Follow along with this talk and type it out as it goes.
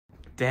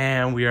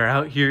Damn, we are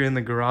out here in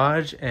the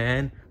garage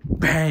and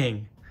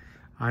bang!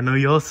 I know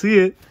y'all see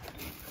it.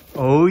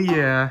 Oh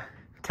yeah,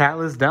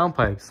 Catless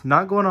downpipes.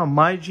 Not going on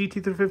my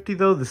GT350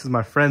 though, this is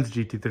my friend's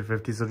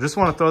GT350. So just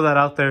want to throw that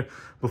out there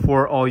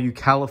before all you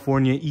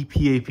California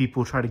EPA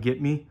people try to get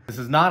me. This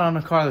is not on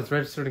a car that's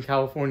registered in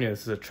California.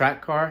 This is a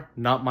track car,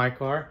 not my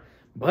car,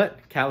 but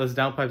Catless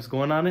downpipes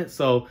going on it.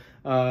 So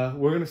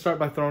we're gonna start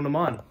by throwing them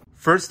on.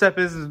 First step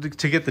is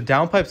to get the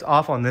downpipes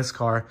off on this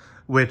car,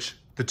 which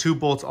the 2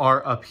 bolts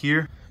are up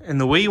here. And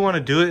the way you want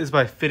to do it is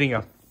by fitting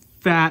a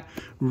fat,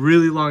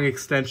 really long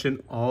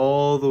extension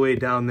all the way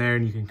down there,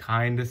 and you can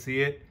kind of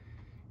see it.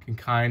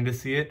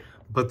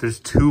 But there's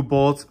 2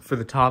 bolts for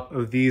the top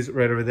of these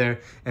right over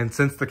there. And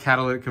since the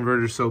catalytic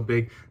converter is so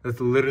big,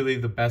 that's literally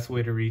the best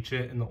way to reach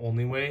it and the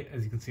only way,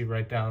 as you can see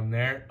right down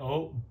there.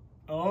 Oh,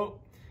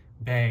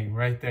 bang,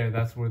 right there.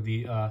 That's where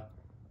the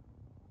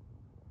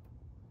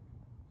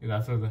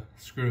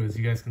screw is.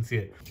 You guys can see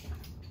it.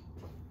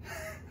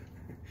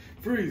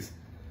 Freeze.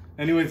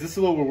 Anyways, this is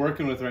what we're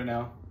working with right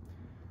now.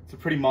 It's a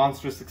pretty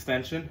monstrous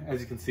extension, as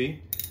you can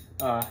see.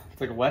 It's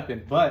like a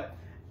weapon, but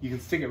you can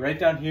stick it right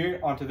down here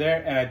onto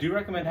there, and I do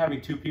recommend having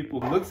 2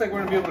 people. It looks like we're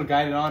gonna be able to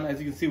guide it on. As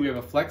you can see, we have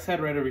a flex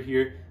head right over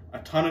here, a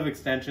ton of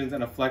extensions,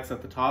 and a flex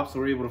at the top, so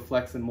we're able to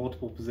flex in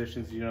multiple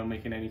positions, you know,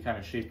 making any kind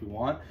of shape we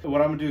want.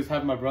 What I'm gonna do is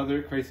have my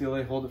brother, Crazy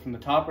LA, hold it from the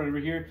top right over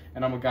here,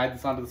 and I'm gonna guide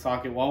this onto the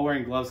socket while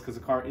wearing gloves, because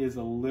the car is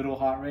a little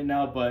hot right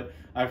now, but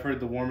I've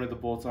heard the warmer the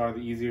bolts are, the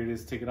easier it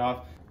is to take it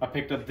off. I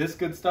picked up this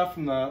good stuff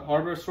from the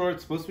hardware store.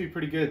 It's supposed to be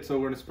pretty good, so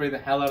we're gonna spray the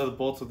hell out of the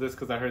bolts with this,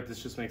 because I heard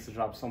this just makes the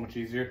job so much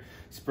easier.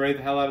 Spray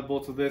the hell out of the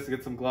bolts with this,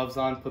 get some gloves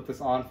on, put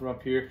this on from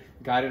up here,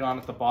 guide it on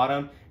at the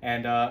bottom,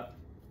 and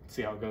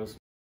see how it goes.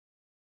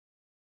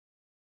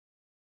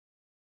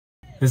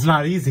 It's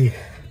not easy.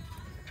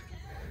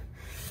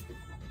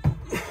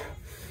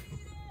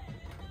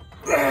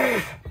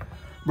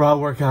 Bro, I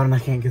work out and I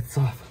can't get this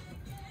off.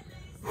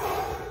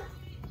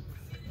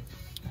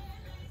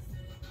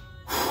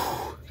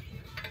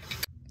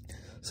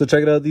 So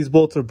check it out, these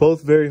bolts are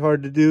both very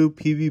hard to do.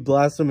 PB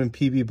blast them and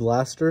PB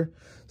blaster.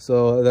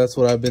 So that's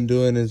what I've been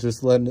doing, is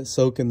just letting it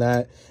soak in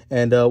that.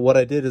 And what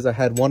I did is I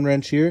had 1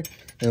 wrench here,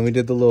 and we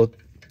did the little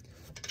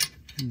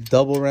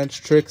double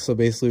wrench trick. So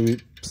basically we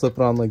slip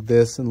it on like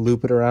this and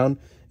loop it around,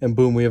 and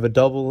boom, we have a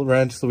double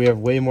wrench. So we have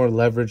way more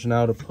leverage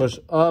now to push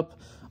up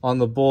on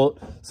the bolt.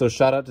 So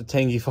shout out to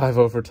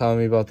Tangy50 for telling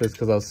me about this,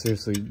 because I was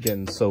seriously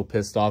getting so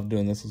pissed off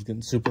doing this. I was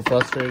getting super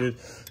frustrated.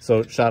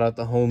 So shout out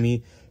to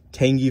homie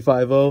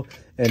Tangy50.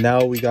 And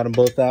now we got them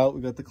both out.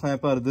 We got the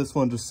clamp out of this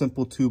one, just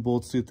simple 2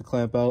 bolts to get the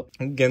clamp out.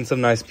 I'm getting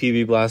some nice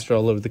PB blaster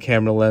all over the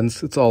camera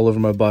lens. It's all over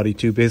my body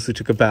too. Basically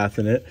took a bath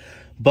in it.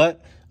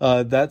 But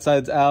that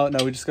side's out.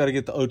 Now we just got to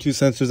get the O2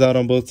 sensors out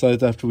on both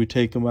sides after we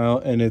take them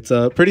out. And it's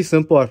pretty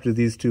simple after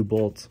these 2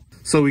 bolts.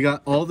 So we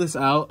got all this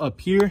out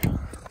up here.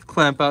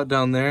 Clamp out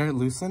down there,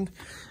 loosened.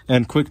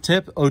 And quick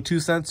tip,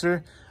 O2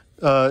 sensor.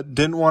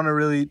 Didn't want to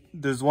really,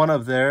 there's one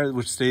up there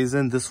which stays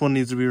in. This one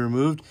needs to be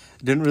removed.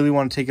 Didn't really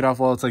want to take it off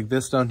while it's like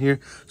this down here.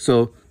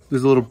 So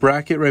there's a little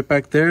bracket right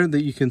back there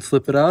that you can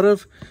slip it out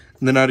of.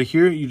 And then out of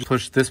here, you just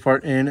push this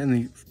part in and then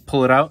you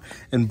pull it out,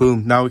 and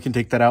boom, now we can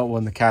take that out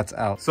when the cat's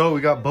out. So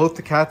we got both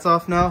the cats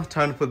off now.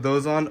 Time to put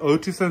those on. O2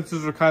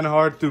 sensors are kind of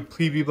hard. Do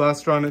PB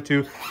blaster on it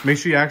too. Make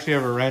sure you actually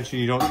have a wrench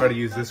and you don't try to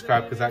use this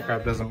crap, because that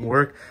crap doesn't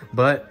work.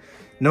 But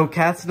no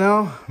cats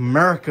now.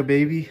 America,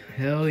 baby.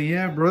 Hell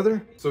yeah,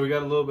 brother. So we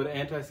got a little bit of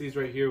anti-seize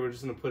right here. We're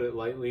just gonna put it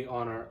lightly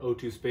on our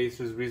O2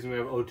 spacers. The reason we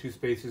have O2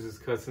 spacers is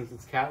because since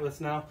it's catless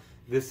now,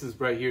 this is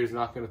right here is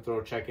not gonna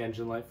throw a check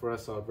engine light for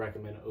us. So I'd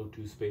recommend an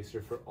O2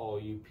 spacer for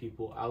all you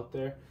people out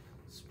there.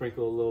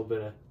 Sprinkle a little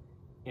bit of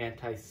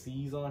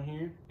anti-seize on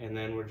here. And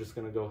then we're just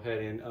gonna go ahead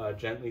and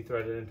gently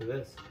thread it into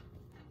this.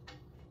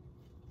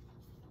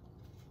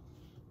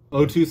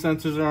 O2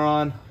 sensors are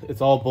on. It's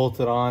all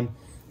bolted on.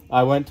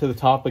 I went to the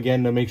top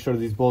again to make sure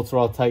these bolts are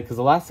all tight, because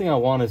the last thing I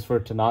want is for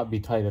it to not be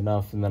tight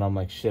enough, and then I'm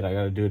like, shit, I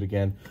gotta do it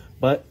again.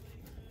 But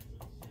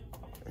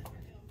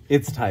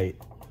it's tight.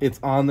 It's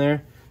on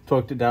there.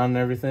 Torqued it down and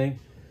everything.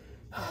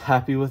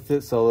 Happy with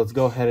it, so let's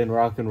go ahead and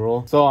rock and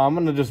roll. So I'm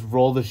gonna just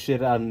roll the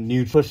shit out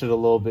and push it a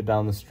little bit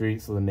down the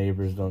street so the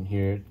neighbors don't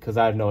hear it, because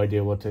I have no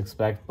idea what to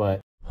expect.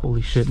 But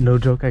holy shit, no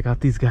joke, I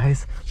got these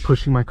guys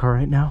pushing my car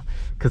right now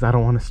because I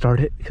don't want to start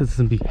it, because it's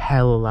gonna be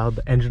hella loud.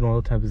 The engine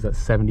oil temp is at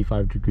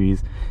 75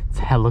 degrees. It's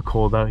hella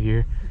cold out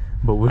here,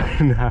 but we're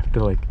gonna have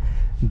to like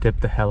dip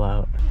the hell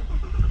out.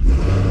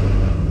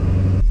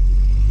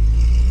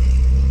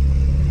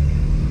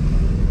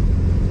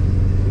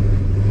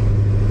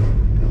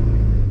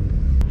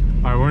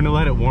 All right, we're gonna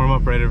let it warm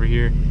up right over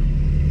here,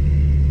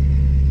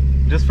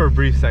 just for a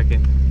brief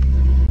second.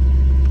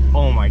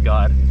 Oh my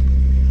god.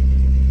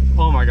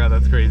 Oh my god,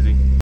 that's crazy.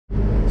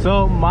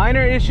 So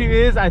minor issue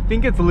is I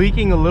think it's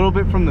leaking a little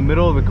bit from the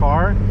middle of the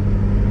car,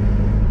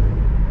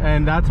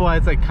 and that's why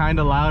it's like kind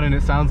of loud and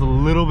it sounds a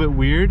little bit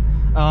weird.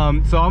 So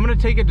I'm gonna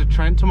take it to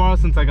Trent tomorrow,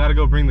 since I gotta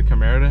go bring the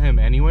Camaro to him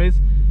anyways,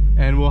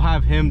 and we'll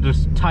have him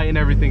just tighten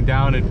everything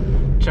down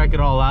and check it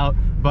all out.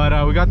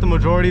 But we got the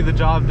majority of the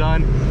job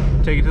done.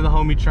 Take it to the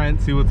homie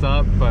Trent, see what's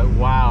up. But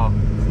wow,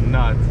 it's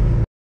nuts.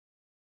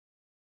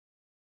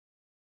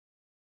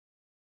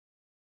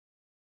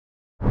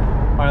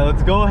 All right,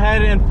 let's go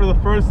ahead and for the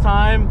first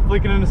time,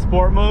 flick it into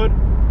sport mode.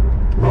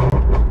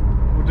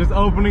 We're just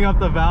opening up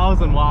the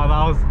valves, and wow,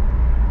 that was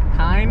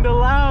kind of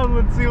loud.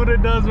 Let's see what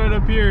it does right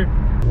up here.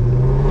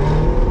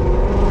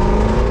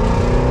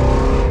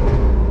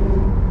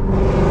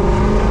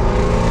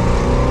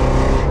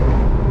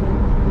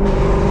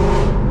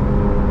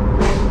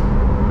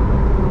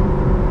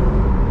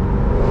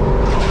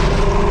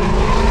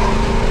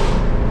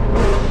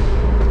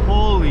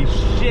 Holy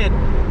shit.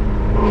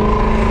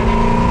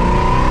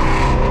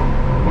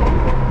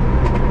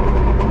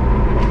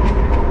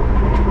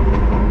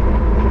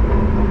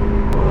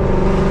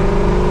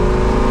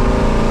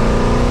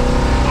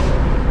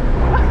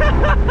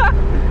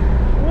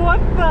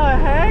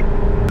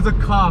 A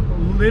cop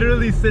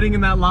literally sitting in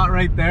that lot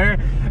right there,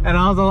 and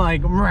I was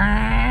like,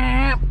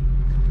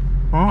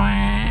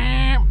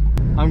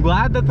 I'm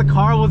glad that the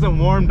car wasn't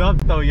warmed up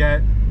though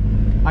yet.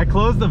 I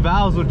closed the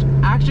valves, which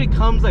actually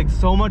comes like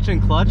so much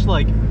in clutch,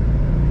 like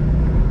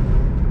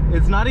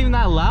it's not even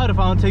that loud if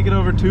I don't take it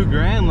over 2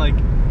 grand. Like,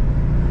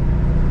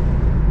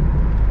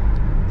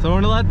 so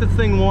I'm gonna let this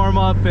thing warm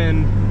up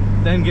and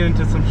then get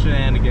into some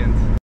shenanigans.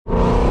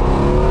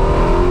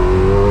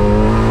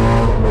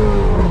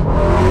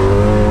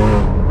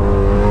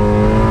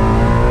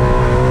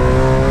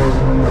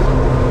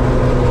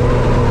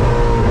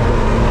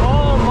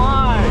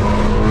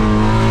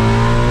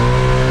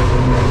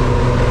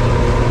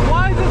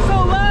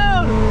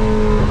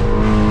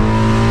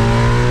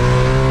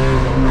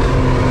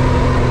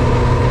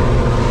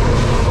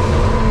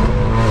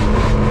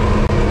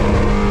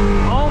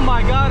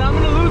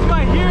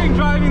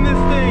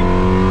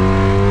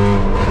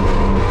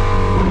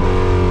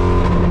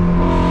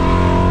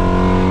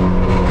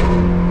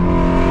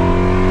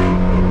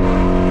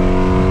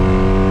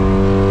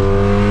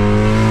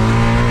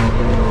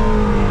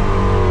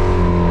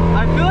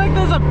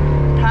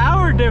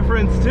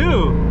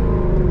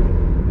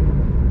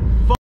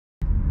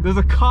 There's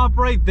a cop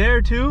right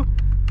there too.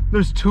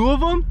 There's 2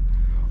 of them.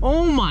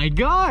 Oh my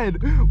god,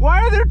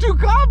 why are there 2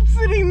 cops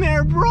sitting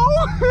there, bro?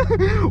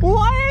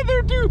 Why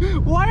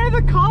are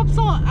the cops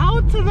all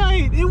out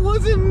tonight? It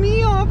wasn't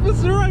me,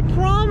 officer, I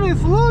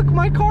promise. Look,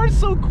 my car's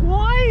so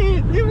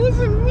quiet. It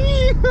wasn't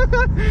me.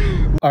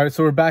 All right,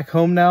 so we're back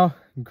home now.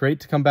 Great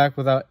to come back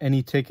without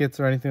any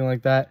tickets or anything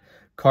like that.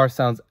 Car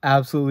sounds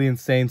absolutely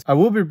insane. I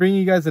will be bringing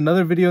you guys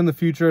another video in the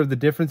future of the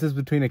differences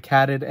between a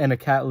Catless and a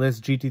Catless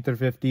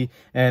GT350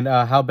 and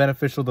how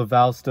beneficial the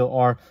valves still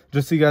are,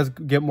 just so you guys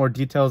get more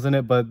details in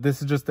it. But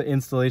this is just the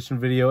installation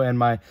video and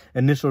my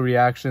initial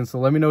reaction. So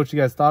let me know what you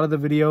guys thought of the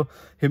video.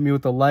 Hit me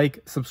with a like,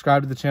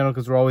 subscribe to the channel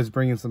because we're always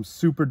bringing some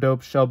super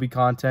dope Shelby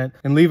content,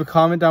 and leave a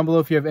comment down below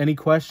if you have any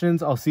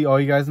questions. I'll see all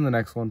you guys in the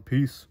next one.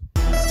 Peace.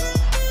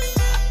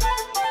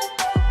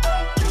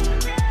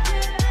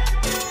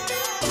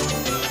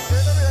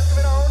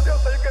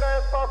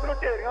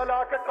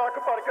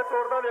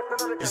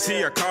 You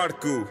see a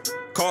carku,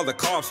 call the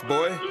cops,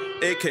 boy.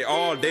 AK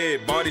all day,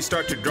 body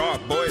start to drop,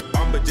 boy.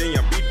 Bamba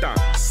jinya beat down,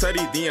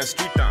 study the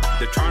street down.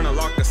 They're trying to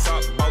lock us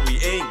up, but we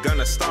ain't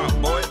gonna stop,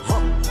 boy.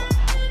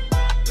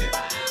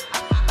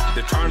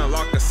 They're trying to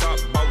lock us up,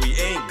 but we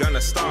ain't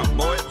gonna stop,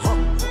 boy.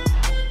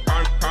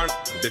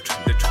 They're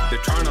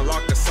trying to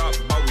lock us up,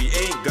 but we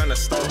ain't gonna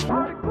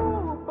stop.